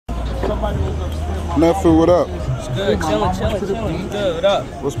Nefu, what up? It's good, chillin'. Good, what up?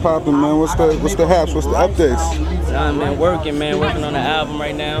 What's poppin', man? What's the haps? What's the updates? Nah, man, working on the album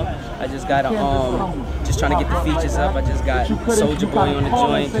right now. I just got just trying to get the features up. I just got Soulja Boy on the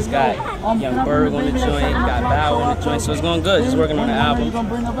joint, just got Young Berg on the joint, got Bow on the joint, so it's going good. Just working on the album.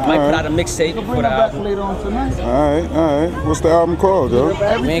 Might put out a mixtape before the album. Alright. What's the album called, yo?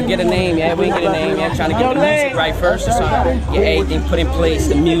 We ain't get a name yet. We ain't get a name yet. Trying to get the music right first. Just trying to get everything put in place.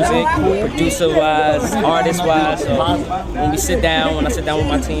 The music, producer-wise, artist-wise. So when I sit down with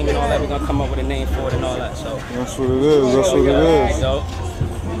my team and all that, we're gonna come up with a name for it and all that. So that's what it is.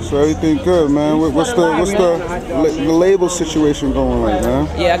 So everything good, man. What's the label situation going like, man?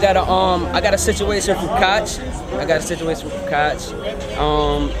 Yeah, I got a situation from Koch.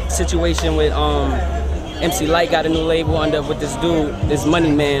 Situation with MC Light got a new label under with this dude, this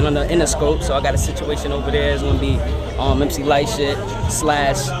Money Man on the Interscope. So I got a situation over there. It's gonna be MC Light shit /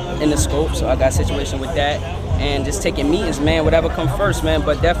 Interscope. So I got a situation with that. And just taking meetings, man, whatever come first, man.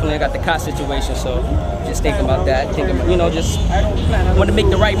 But definitely I got the Koch situation, so just thinking about that. Just want to make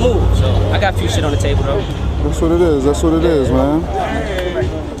the right move. So I got a few shit on the table, though. That's what it is, man.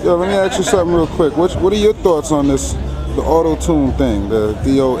 Yo, let me ask you something real quick. What are your thoughts on this, the Autotune thing, the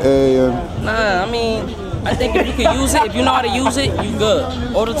DOA and? Nah, I mean, I think if you can use it, if you know how to use it, you good.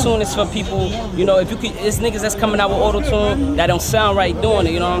 Autotune is for people, it's niggas that's coming out with Autotune that don't sound right doing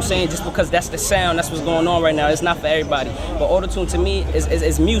it, you know what I'm saying? Just because that's the sound, that's what's going on right now. It's not for everybody. But Autotune to me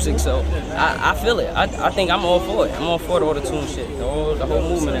is music, so I feel it. I think I'm all for it. I'm all for the Autotune shit, the whole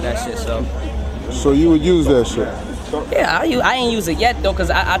movement of that shit, so. So you would use that shit? Yeah, I ain't use it yet though,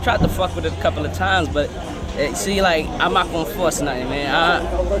 because I tried to fuck with it a couple of times, but see, like, I'm not gonna force nothing, man.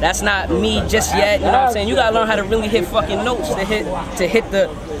 That's not me just yet, you know what I'm saying? You gotta learn how to really hit fucking notes to hit the,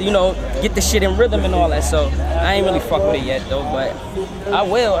 get the shit in rhythm and all that. So I ain't really fuck with it yet though, but I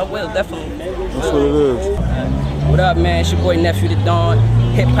will definitely. That's what it is. What up, man? It's your boy Nefu the Dawn,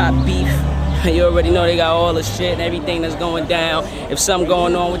 Hip Hop Beef. You already know they got all the shit and everything that's going down. If something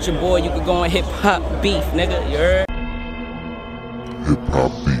going on with your boy, you could go on Hip Hop Beef, nigga. You heard?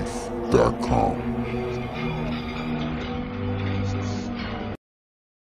 HipHopBeef.com